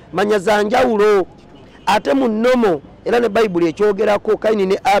nazo manya za njawulo ate mu nnomo era ne bayibuli ekyogerako Kaini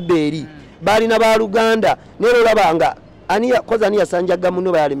ne Aberi balina ba Luganda naye olabanga ani yasanjaga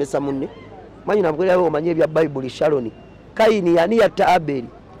munno bayalemesa munne manyi nabwerawo omanye ebya bayibuli Shaloni Kaini ani yatta Aberi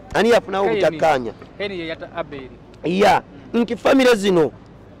ani yafunawo obutakkaanya ya nti famire zino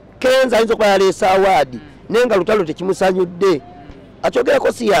Kenzo ayinza okuba yaleesa awaadi naye nga Lutalo tekimusanyudde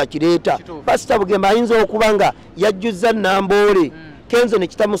akyogerako si yakireeta Pastor Bugembe ayinza okuba nga yajjuzza Namboole Kenzo ne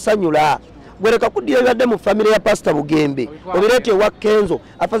kitamusanyula gwereka kuddira ebadde mu famire ya Pastor Bugembe obireete ewa Kenzo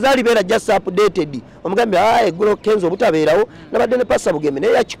afazaali beera just updated omugambe eggulo Kenzo obutabeerawo nabadde ne Pastor Bugembe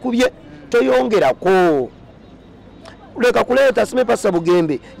naye yakikubye toyongerako leka kuleeta asime Pastor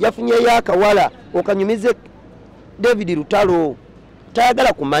Bugembe yafunyeyo akawala okanyumize David Lutalo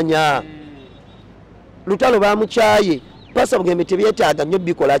tayagala kumanya Lutalo bamukyaye Pastor Bugembe tebyetaaga nnyo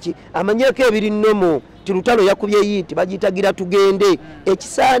bikolaki amanyeeko ebiri nnomo ti Lutalo yakubye yiti bagiyitagira tugende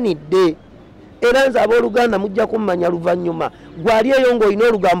ekisaanidde era nze abooluganda mujja kummanya luvannyuma gwali eyo ng'olina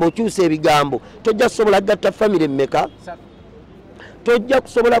olugambo okyusa ebigambo tojja kusobola gatta famire mmeka tojja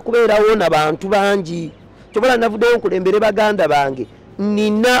kusobola kubeerawo na bantu bangi kyobola navuddeyo nkulembere baganda bange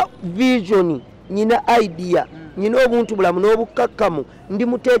nina vision nina idea nina obuntu bulamu n'obukkakkamu ndi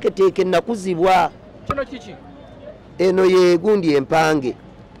muteeketeeke nakuzibwa kino kiki eno ye gundi empange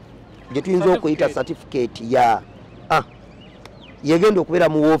gye tuyinza okuyita certificate ya yegenda okubeera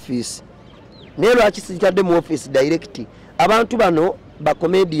mu office naye lwaki sitadde mu office direct abantu bano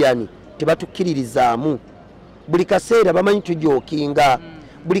bakomediani tebatukkiririzaamu buli kaseera bamanyi tujookinga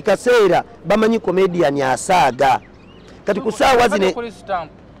buli kaseera bamanyi komediani asaaga kati ku saawa zine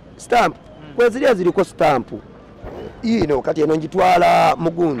stamp kwezirya ziriko stamp ino kati eno njitwala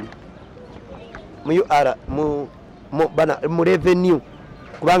mugundi mu UR mu revenue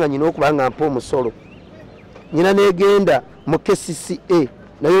kubanga nyina okubanga mpa omusolo nyina negenda mu KCCA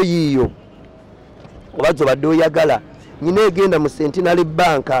nayo yiyo obazo badde oyagala nyina egenda mu Centenary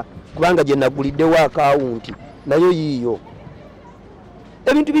Bank kubanga gye naguliddewo akawunti nayo yiyo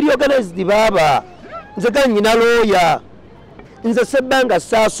ebintu biri organized baba nze ga nyina looya nze Sebanga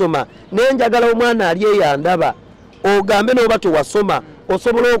saasoma naye njagala omwana ali eyandaba ogambe n'oba tewasoma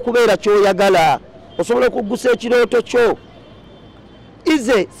osobola okubeera kyoyagala osobola okuggusa ekirooto kyo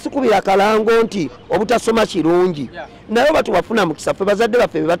ize sikubira kalango nti obutasoma kirungi naye oba tewafuna mukisa ffe bazadde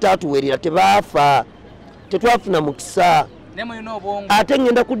baffe be bataatuweerera tebaafa tetwafuna mukisa ate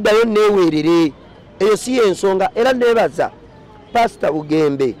ngenda kuddayo neeweerere eyo si y'ensonga era neebaza pasita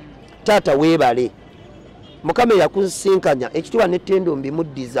Bugembe taata weebale mukama yakunsinkanya ekitiibwa n'ettendo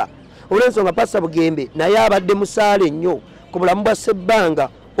mbimuddiza olw'ensonga pasita Bugembe naye abadde musaale nnyo ku bulamu bwa Sebanga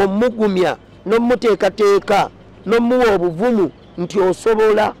omugumya n'omuteekateeka n'omuwa obuvumu nti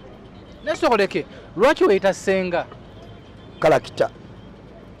osobola nesoboleke lwaki weyita Senga kalakita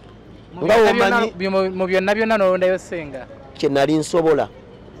nga womanyi mu byonna byonna nolondayo Senga kye nali nsobola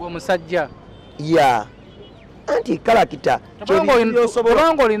omusajja ya anti kalakita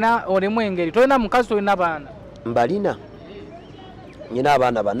kubanga olimu engeri tolina mukazi tolina baana mbalina nyina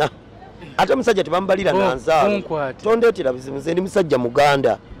abaana bana ate musajja tebambalira nanzaalo tondeetera bizibu nze ndi musajja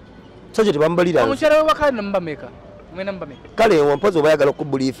muganda musajja tebambalira omukyala we wakale nemubameka mwena mubameka kale wampozi oba yagala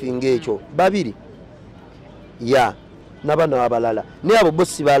okubuliifinga ekyo babiri ya nabana abalala naye abo bo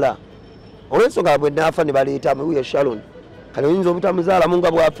sibala olw'ensonga bwe naafa ne baleeta amuwiya Sharon kale oyinza obutamuzaalamu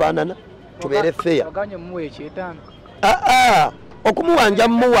nga bwafaanana tubeere feya okumuwanja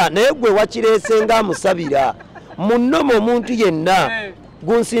mmuwa naye gwe wakireese nga amusabira munnoma omuntu yenna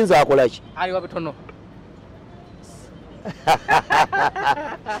gunsinza akolaki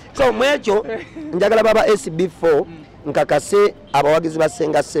so mwekyo njagala baba SB4 nkakase abawagizi ba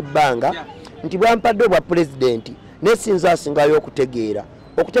Senga Sebanga nti bwampadde obwa pulezidenti nesinza asingayo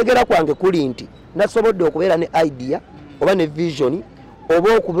okutegeera kwange kuli nti nasobodde okubeera ne idea oba ne vision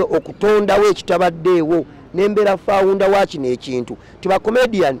oba okutondawo ekitabaddeewo nembeera fawunda wa kino ekintu tiba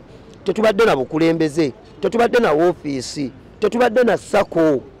comedian tetubadde na bukulembeze tetubadde na ofiisi tetubadde na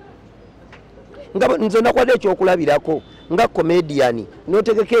sako nga nze nakwadde ekyokulabirako nga comedian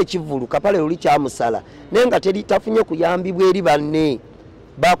notegeka ekivulu kapale luli kyamusala naye nga tafunye kuyambibwa eri banne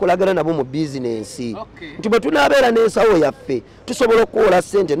bakolagana nabo mu bizinensi nti bwe tunaabeera n'ensawo yaffe tusobola okuwola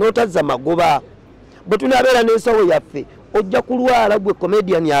ssente n'otazza magoba bwe tunaabeera n'ensawo yaffe ojja kulwala gwe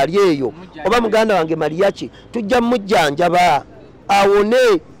comedian ali eyo oba muganda wange Mariachi tujja mujjanjaba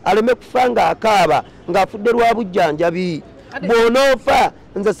awone aleme kufa nga akaaba ng'afudde lwa bujjanjabi bw'onoofa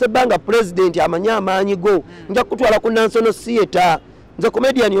nze Sebanga president amanye amaanyi go nja kutwala ku National Theatre nze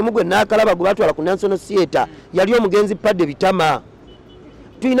comedian omu gwe naakalaba gwe batwala ku National Theatre yali omugenzi Padde Bitama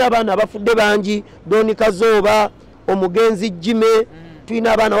tuyina abaana abafudde bangi Doni Kazooba omugenzi Jime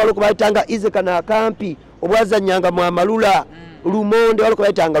tuyina abaana waliwo kubayitanga Izeka Nakampi obwazanyanga mu amalula Lumonde waliwo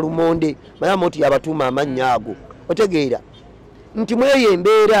kubayitanga Lumonde manya moti yabatuuma amannya ago otegeera nti mweyo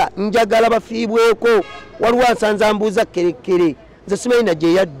embeera njagala bafiibweko waliwo asanza mbuuza kerekere nze simanyi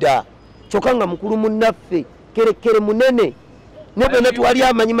gye yadda kyokka nga mukulu munnaffe kerekere munene ne bwena twali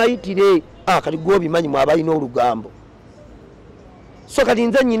amanyi mayitire kati gwobimanyi mwabalina olugambo so kati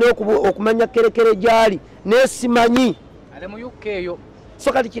nze nyina okumanya kerekere gyali nesimanyi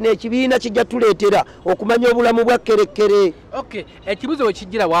so kati kino ekibiina kijja tuleetera okumanya obulamu bwa kerekere ekibuzo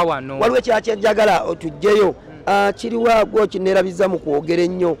wekijjira waawano waliwo ekyakyenjagala otujjeyo kiriwaagwo kineerabiza mu kwogera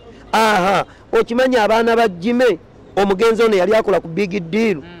ennyo okimanya abaana ba Jime omugenzi ono yali akola ku big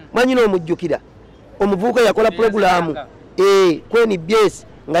deal mwanyina omujjukira omuvubuka yakola puroguramu Queen Bies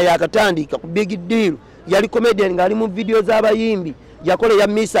nga yakatandika ku big deal yali comedian nga ali mu video z'abayimbi yakola ya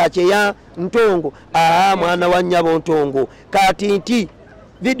misaache ya Ntongo mwana wa nnyabo Ntongo kati nti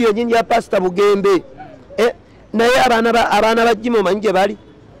video nyingi ya Pastor Bugembe naye abaana bajjima omanyi gye bali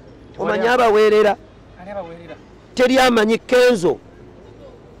omanyi abaweerera teri amanyi Kenzo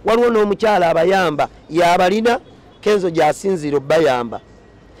waliwo n'omukyala abayamba yabalina Kenzo gy'asinziira obbayamba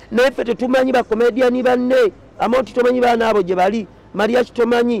naye ffe tetumanyi bakomediani banne Amooti tomanyi baana abo gye bali Mariachi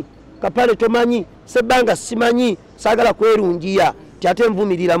tomanyi Kapare tomanyi Sebanga simanyi saagala kwerungiya ate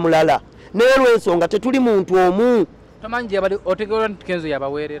nvumirira mulala naye lw'ensonga tetuli muntu omu tomanyi gye bali otegeera nti Kenzo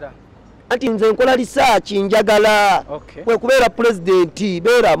yabaweerera anti nze nkola research njagala kwe kubeera pulezidenti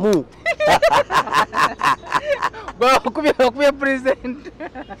beeramu okubye pulezidenti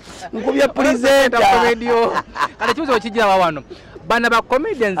nkubye pulezidenti kati kibuzo kijja wano bana ba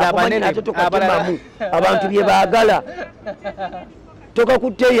comedians abanene abantu bye baagala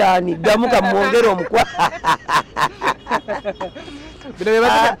tokakutte yani gamuka mwongere omukwa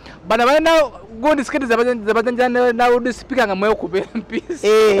bana bana gondi sketi zabajanjana na udi speaker nga mwe kubera mpisi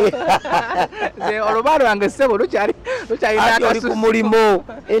olobalo yange sebo lukyali ati ku mulimo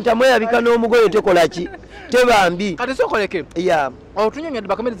entamwe yabika n'omugoye tekola ki tebambi kati sokoleke otunyonyo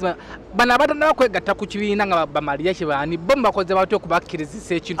ba comedians bana batana kwegatta ku kibiina nga bamaliachi bani bomba koze batyo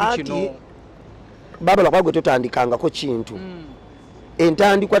kubakirizisa ekintu kino baba lakwago totandikangako kintu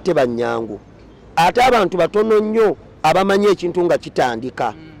entandikwa teba nnyangu ate abantu batono nnyo abamanyi ekintu nga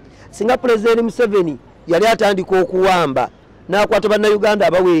kitandika singa President Museveni yali atandika okuwamba n'akwata bannayuganda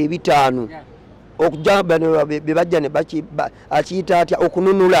abawe 5 okujja bebajja ne akiyita atya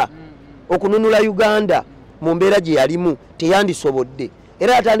okununula Uganda mu mbeera gye yalimu teyandisobodde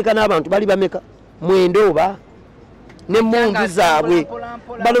era atandika n'abantu bali bameka 9 oba n'emmundu zaabwe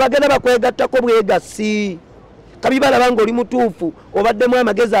bano bagenda bakwegattako bwegasi kabibala bango oli mutuufu obaddemu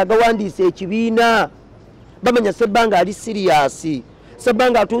amagezi agawandiisa ekibiina bamanya Sebanga ali serious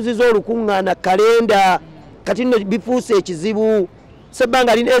Sebanga atuuziza olukuŋŋaana kalenda kati nno bifuuse ekizibu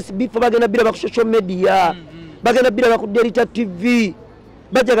Sebanga ali SB4 bagenda biraba ku social media bagenda biraba ku Delta TV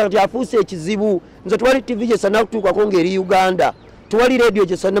bajjaga kati afuuse ekizibu nze tuwali TV gye sana kutuukako ng'eri Uganda tuwali radio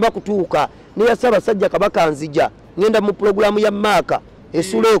gye sana bakutuuka neya Ssaabasajja Kabaka nzija ngenda mu programu ya Maaka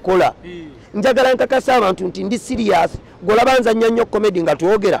esula ekola njagala nkakasa abantu nti ndi serious golabanza nnyo comedy nga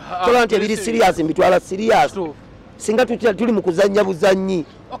tuogera tola nti ebiri serious mbitwala serious singa tuli mu kuzannya buzanyi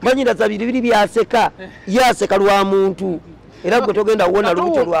banyira za bibiri byaseka yaseka lwa muntu era gwe togenda uwona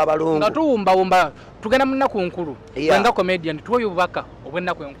lubuto lwa balongo nga tuwumba tugenda mu nnaku nkulu nga comedian tuwe obubaka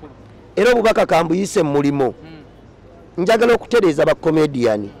obw'ennaku enkulu era obubaka kambuyise mu mulimo njagala okutereeza ba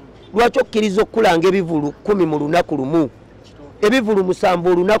comedian lwaki okkiriza okulanga ebivulu 10 mu lunaku lumu ebivulu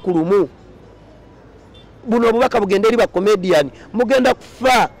 7 olunaku lumu buno obubaka bugenda eri ba comedian mugenda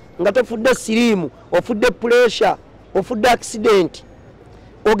kufa nga tofudde sirimu ofudde pressure ofudde accident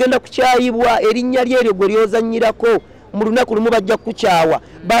ogenda kukyayibwa erinnya lyeryo gwe lyozannyirako mu lunaku lumu bajja kukyawa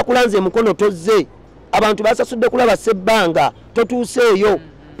bakulanze mukono tozze abantu basasudde kulaba Sebanga totuuseeyo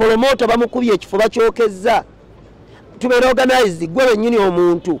promoter bamukubye ekifo bakyokezza tubeera organized gwe wennyini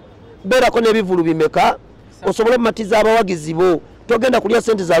omuntu beerako n'ebivulu bimeka osobola omumatiza abawagizi bo togenda kulya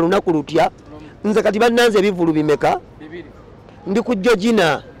sente za lunaku lutya nze kati bannanze ebivulu bimeka ndi ku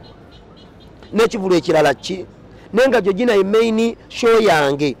Georgina n'ekivulu ekirala ki nenga Georgina ye main show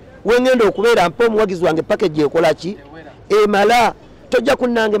yange wengenda okubeera mpa omuwagizi wange package ekola ki emala tojja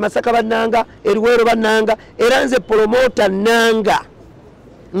kunnanga Masaka bannanga eriwero bannanga era nze promoter nanga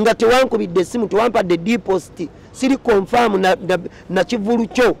nga tewankubidde simu tewampadde deposit siri confirm na kivulu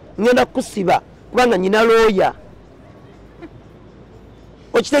kyo ngenda kusiba kubanga nyina lawyer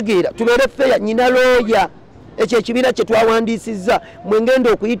okitegeera tubeere feya nyina lawyer ekyo ekibiina kye twawandiisizza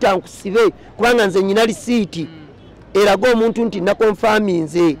mwengenda okuyita nkusibe kubanga nze nyina lisiiti eraga omuntu nti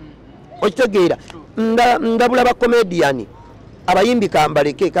nakonfaminze okitegeera ndabula ba comedian abayimbi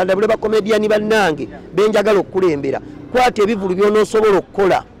kambaleke kandabula ba comedian bannange benjagala okukulembera kwata ebivulu by'onoosobola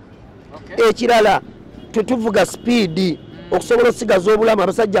okukola ekirala tetuvuga speed okusobola osigaza obulamu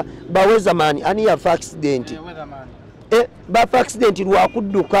abasajja baweza maani ani yafa accident bafa accident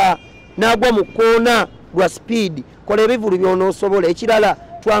lwakudduka n'agwa mu kkoona lwa speed kola ebivulu by'onoosobola ekirala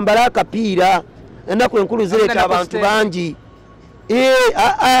twambala akapiira ennaku enkulu zireeta abantu bangi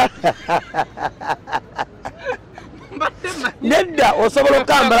nedda osobola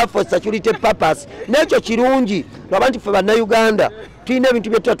okukambala for security purpose n'ekyo kirungi lwaba nti ffe bannayuganda tulina ebintu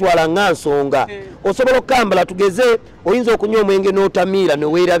bye tutatwala nga nsonga osobola okukambala tugeze oyinza okunywa omwenge n'otamiira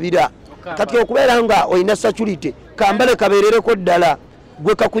neweerabira kati okubeera nga olina security kambale kabeerereko ddala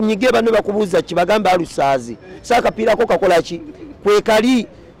gwe kakunyige banne bakubuuza kibagamba alusaazi saakapiirako kakola ki kwekali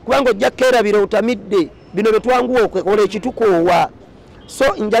kubanga ojja kkerabira otamidde bino betwanguwa okwekola ekitukoowa so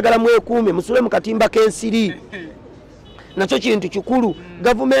njagala mwekuume musule mu katimba k'ensiri nakyo kintu kikulu.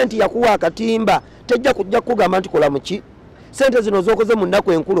 Gavumenti yakuwa akatimba tejja kujja kugamba nti kola muki sente zino zokoze mu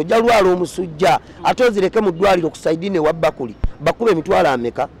nnaku enkulu ojja lwala omusujja ate ozireke mu ddwaliro ku saidini ewa bakuli bakube emitwalo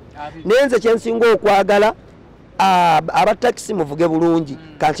ameka. Naye nze kyensinga okwagala abatakisi muvuge bulungi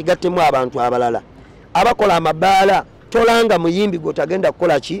kankigattemu abantu abalala abakola amabaala tolanga muyimbi gwotagenda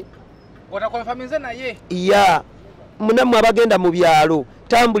kukola ki otakonfamize naye ya munamu abagenda mu byalo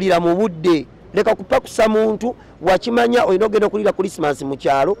tambulira mu budde leka kupakusa muntu wakimanya olina ogenda okulira Christmas mu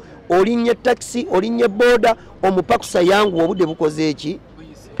kyalo olinnye taxi olinnye boda omupakusa yangu obudde bukoze eki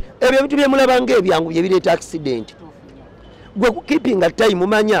ebyo ebintu byemulaba ng'ebyangu bye bireeta accident. Gwe keeping time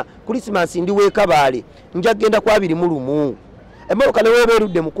mumanya Christmas ndi weekabaale nja genda kwa 21 emmotoka neweeba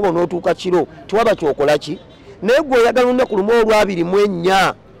erudde mu kkubo n'otuuka kiro tiwaba kyokola ki naye gwe oyagala olunaku lumu olwa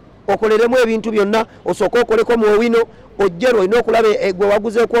 24 okoleremu ebintu byonna osooka okoleko mu owino ojje lwolina okulaba gwe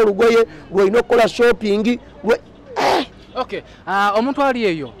waguzeeko olugoye lwolina okukola shopping okay. Omuntu ali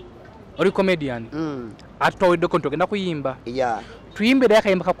eyo oli comedian atutwaweddeko nti ogenda kuyimba tuyimbe ddayo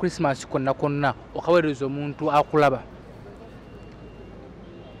akayimba ka Christmas konna konna okaweereza omuntu akulaba.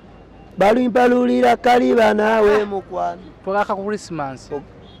 Balumpalulira kaliba naawe mukwano twagaka ku Christmas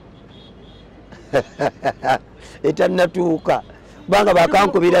etannatuuka kubanga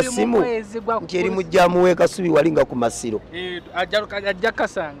bakankubira simu nti eri mujjamu w'ekasubi walinga ku Masiro ajja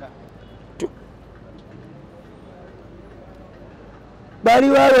kasanga bali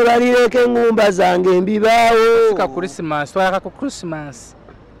walo balireka engumba zange embibaawo ka Christmas twagaka ku Christmas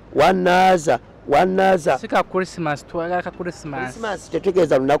wanaaza sika Christmas twagaka Christmas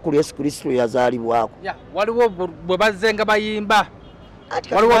tetutegeeza lunaku Yesu Kristo yazaalibwako waliwo bwe bazzenga bayimba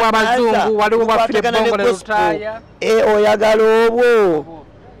waliwo abazungu waliwo bafire bongole lutaaya oyagala obwo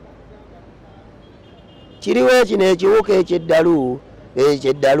kiriwo ekino ekiwuka ekyeddalu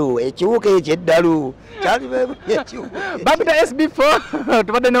ekiwuka ekyeddalu babita SB4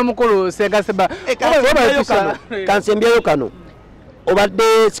 tubadde n'omukulu Senga Sebanga kansembyayo kano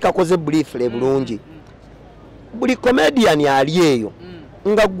obadde sikakoze briefly bulungi buli comedian ali eyo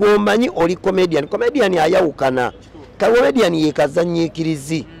nga gwomanyi oli comedian ayawukana comedian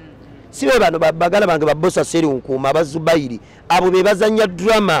yekazanyiikirizi sibe bano bagala bange babosa seri nkuuma abazubairi abo be bazanya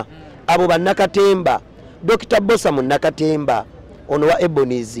drama abo bannakatemba Dr. Bosa mu Nakatemba ono wa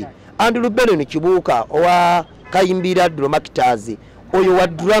Ebonizi Andrew Benen Kibuuka owa Kayimbira Dromaktazi oyo wa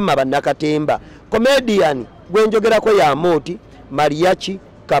drama bannakatemba comedian gwenjogerako ya Amooti Mariachi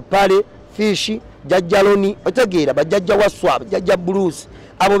Kapare Fishi Jajjaloni otegeera bajjajja waswa bajjajja Bruce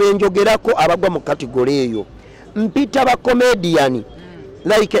abo benjogerako abagwa mu category eyo mpita ba comedian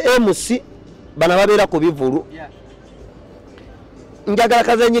like MC bana babeera ku bivulu njagala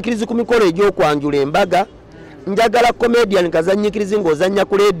kazanyikirizi ku mikolo egy'okwanjula embaga njagala comedian kazanyikirizi ng'ozanya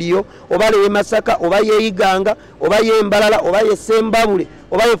ku radio oba lewe Masaka oba yeeyiganga oba yembalala oba yesembabule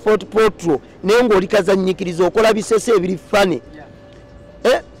oba ye Fort Potro naye ng'oli kazanyikirizi okola bisese ebiri fane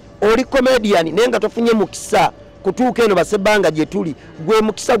oli comedian naye nga tofunye mukisa kutuuka eno basebanga gye tuli gwe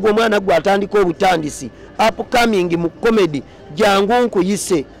mukisa gw'omwana gwe atandika obutandisi upcoming mu comedy jangu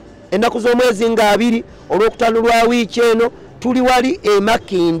nkuyise ennaku z'omwezi nga 2 olw'okutaano lwa wiiki eno tuli wali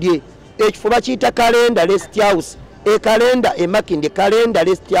Makindye ekifo bakiyita kalenda rest house kalenda Makindye kalenda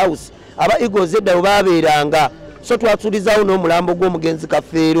rest house aba Eagles eddayo baabeeranga so twasuulizaawo n'omulambo gw'omugenzi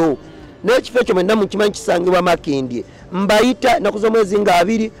Kafeero n'ekifo ekyo mwenna mukimanyi kisangibwa Makindye mbayita ennaku z'omwezi nga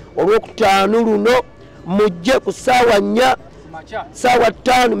 2 olw'okutaano luno mujje ku ssaawa 4 ssaawa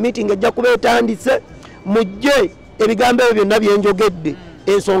 5 meeting ejja kuba etandise mujje ebigambo ebyo byonna byenjogedde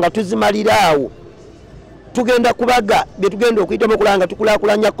ensonga tuzimaliraawo tugenda kubaga bye tugenda okuyitamu okulanga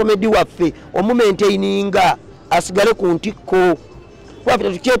tukulaakulanya komedi waffe omumaintaininga asigale ku ntikko waffe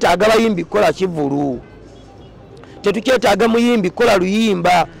tetukyetaaga bayimbi kola kivulu tetukyetaaga muyimbi kola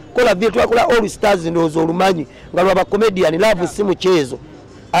luyimba kola bye twakola all stars ndowooza olumanyi nga lwaba comedian love si mukyezo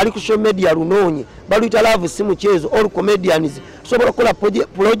ali ku show media lunoonye baluyita love si mukyezo all comedians tusobola kukola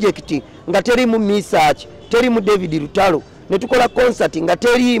project nga terimu research terimu David Lutalo netukola concert nga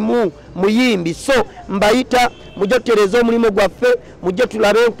terimu muyimbi so mbayita mujja tutereza omulimu gwaffe mujja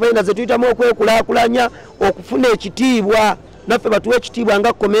tulabe empenda ze tuyitamu okwekulaakulanya okufuna ekitiibwa naffe batuwe ekitiibwa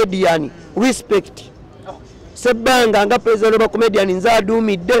nga comedian respect Sebanga nga president wa comedian nze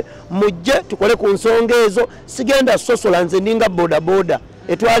aduumidde mujje tukole ku nsonga ezo sigenda sosola nze ndinga boda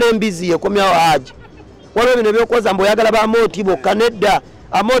etwala embizi yekomyawo haji waliwo bino ebyokukoza mbu oyagala ba Amooti bokka nedda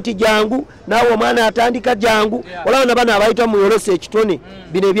Amooti jangu naawe omwana atandika jangu walawo nabana abayita muyolose ekitone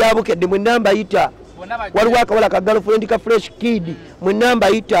bino ebyabukedde mwenna mbayita waliwo akawala ka girlfriend ka fresh kid mwenna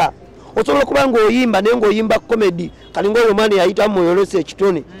mbayita osobola kuba ng'oyimba naye ng'oyimba comedy kali ng'oyo omwana yayita muyolose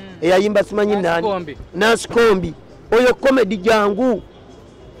ekitone eyayimba simanyi nani Nansikombi oyo comedy jangu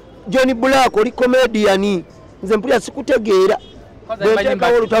Johnny Black oli comedian nze mpulira sikutegeera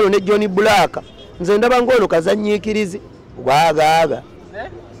bwetekawo olutalo ne Johnny Black nze ndaba ngono kazanyiikirizi waagaaga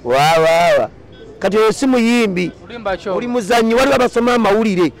waawa kati oyo si muyimbi oli muzanyi waliwo abasoma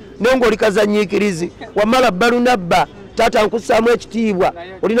amawulire naye ng'oli kazanyiikirizi wamala balunabba taata nkussaamu ekitiibwa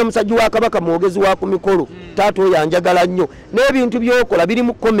olina musajja wa kabaka mwogezi wa ku mikolo taata oyo anjagala nnyo n'ebintu by'okola biri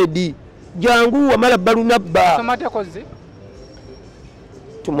mu komedi jangu wamala balunabba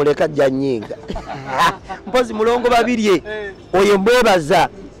tumuleka janyinga mpozi mulongo babirye oyo mwebaza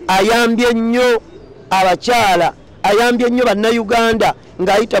ayambye nnyo abakyala ayambye nnyo bannayuganda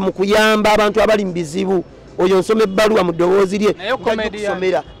ng'ayita mu kuyamba abantu abali mu bizibu oyo nsoma ebbaluwa mu ddoboozi lye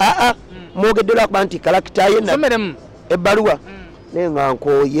kusomera mwogedde lwakuba nti kalakita ye ebbaluwa naye nga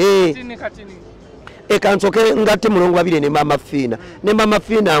nkooye eka nsoke ngatte mulongo babirye ne maama Fiina ne maama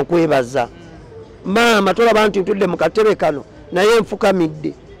Fiina nkwebaza maama tolaba nti ntudde mu katebe kano naye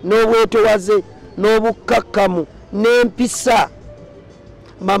nfukamidde n'obwetowaze n'obukkakkamu n'empisa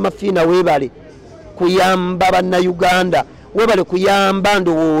maama Fiina weebale kuyamba bannayuganda webale kuyamba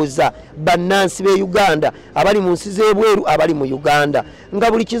ndowooza bannansi b'e Uganda abali mu nsi z'ebweru abali mu Uganda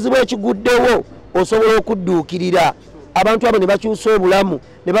nga buli kizibu ekiguddewo osobola okudduukirira abantu abo ne bakyusa obulamu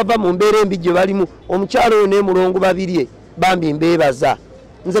ne bava mu mbeera embi gye balimu omukyalo oyo n'emulongo babirye bambi mbeebaza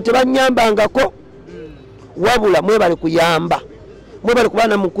nze tebanyambangako wabula mwebale kuyamba mwebale kuba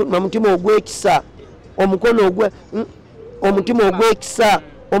na mutima ogw'ekisa omutima ogw'ekisa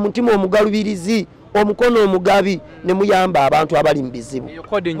omutima omugalubirizi omukono omugabi ne muyamba abantu abali mu bizibu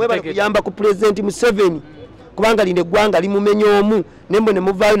mwebale kuyamba ku President Museveni kubanga lino eggwanga limumenya omu nembo ne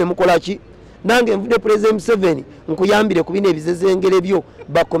muvaayo ne mukola ki nange nvudde President Museveni nkuyambire ku bino ebizezengere byo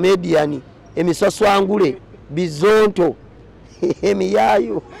bakomediani emiswaswangule bizonto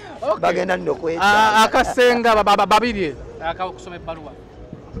emiyaayo bagenda nno kweta akasenga babirye akakusoma ebbaluwa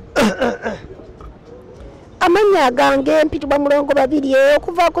amanya gange mpitibwa mulongo babirye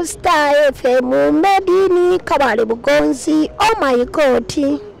okuva ku Star FM Medini Kabale Bugonzi. Oh my God,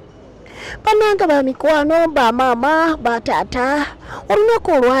 bananga ba mikwano ba mama ba tata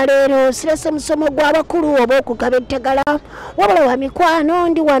olunaku olwaleero sirese musomo gw'abakulu oba okugaba eddagala wabula wa mikwano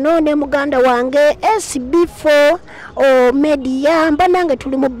ndi wano ne muganda wange SB4 MEDIA banange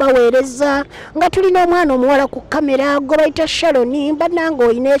tuli mu baweereza nga tulina omwana omuwala ku kamera gwe bayita Shaloni banange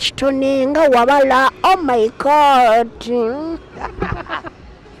olina ekitone nga wabala. Oh my God.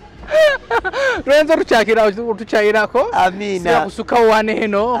 Lorenzo tuchakirako amina kusuka wane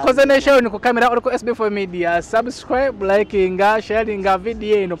eno koze ne show ni ku kamera oliko SB4 Media subscribe liking sharing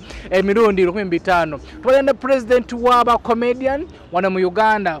video eno emirundi 15 tugenda president waba comedian wana mu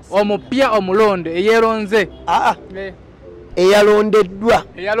Uganda omupya omulonde eyeronze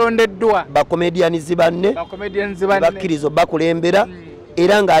eyalondeddwa ba comedians banne bakkirizo bakulembera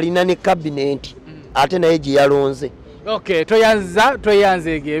era nga alina ne cabinet ate naye gye yalonze. Okay,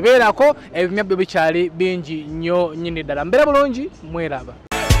 toyanze egeberako ebimya byo bikyali bingi nnyo nyini ddala mbera bulungi mweraba.